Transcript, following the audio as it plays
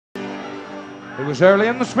It was early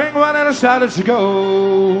in the spring when I decided to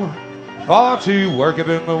go to work up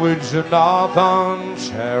in the woods in North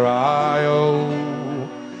Ontario.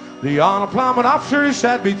 The unemployment officer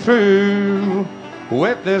sent me through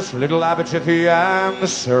with this little Abitibi and the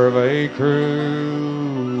survey crew.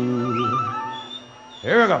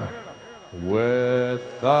 Here we go. With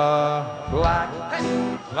a black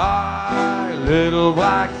fly, little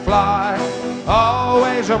black fly,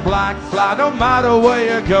 always a black fly, no matter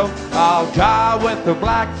where you go. I'll die with the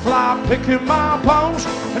black fly, picking my bones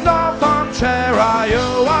in North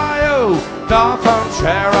Ontario, North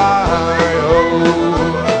Ontario.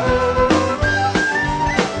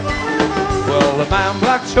 Well, the man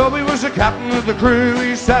Black Toby was the captain of the crew.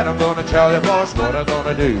 He said, I'm gonna tell you boys what I'm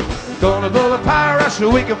gonna do. Gonna build a Paris so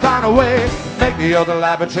we can find a way, make the other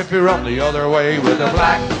labbits if you run the other way. With a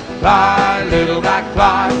black fly, little black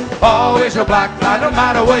fly, always a black fly, no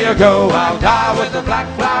matter where you go. I'll die with the black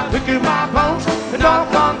fly, picking my bones in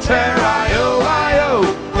North Ontario,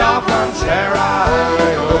 North Ontario.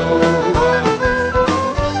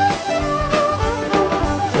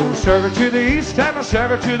 Serve it to the east and I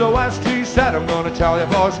serve it to the west. He said, I'm gonna tell you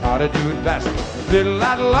boys how to do it best. Little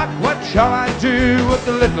out of luck, what shall I do with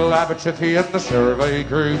the little Abitibi and the survey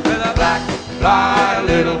crew? With a black fly,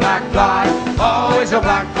 little black fly, always a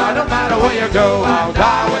black fly, no matter where you go. I'll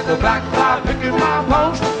die with the black fly, picking my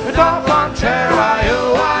bones in North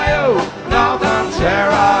Ontario, North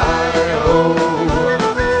Ontario.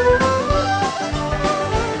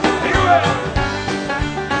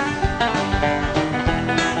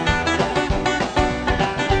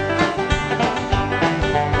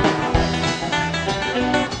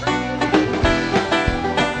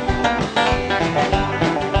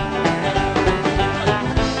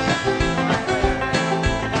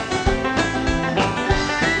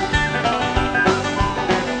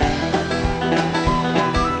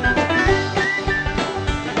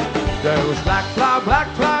 There was black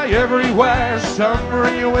fly everywhere. Some were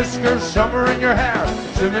in your whiskers, some were in your hair.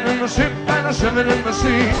 Swimming in the soup and a swimming in the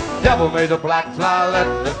sea. Devil made the black fly, let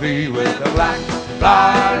it be. With the black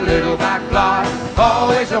fly, little black fly,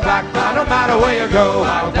 always a black fly, no matter where you go.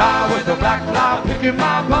 I'll die with the black fly, picking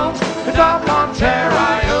my bones in North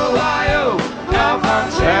Ontario, North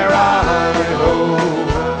Ontario.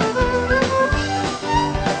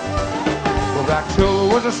 Black Joe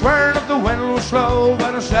was a swearing if the wind was slow,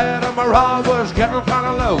 but instead of my rod was getting kind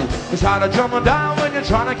of low. It's hard to jumping down when you're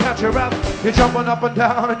trying to catch your breath. You're jumping up and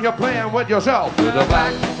down and you're playing with yourself. With a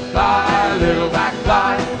black fly, little black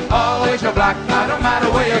fly, always a black fly, no matter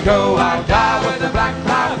where you go. I'll die with the black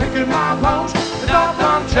fly, picking my bones in North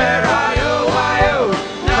Ontario,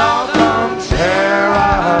 North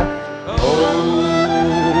Ontario.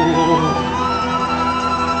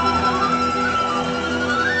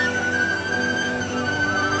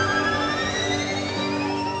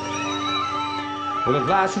 Well, at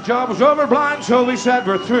last the job was over, blind, so we said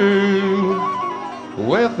we're through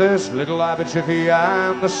with this little Abitibi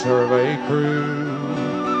and the survey crew.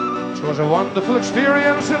 It was a wonderful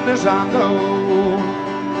experience in this, I know.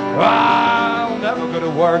 I'll never go to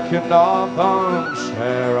work in North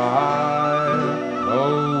Ontario.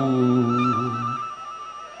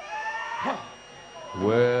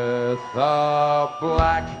 With a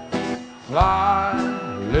black fly,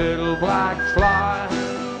 little black fly,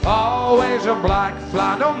 always a black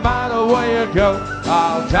fly, no matter where you go.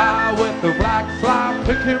 I'll die with the black fly,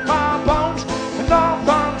 picking my bones in North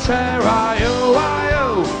Ontario,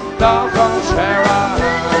 North Ontario.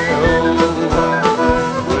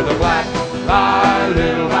 With a black fly,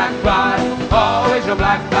 little black fly, always a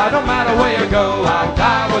black fly, no matter where you go. I'll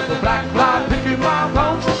die with the black fly, picking my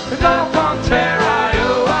bones in North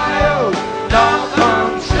Ontario, North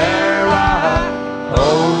Ontario.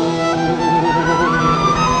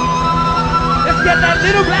 Get that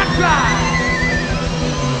little black fly.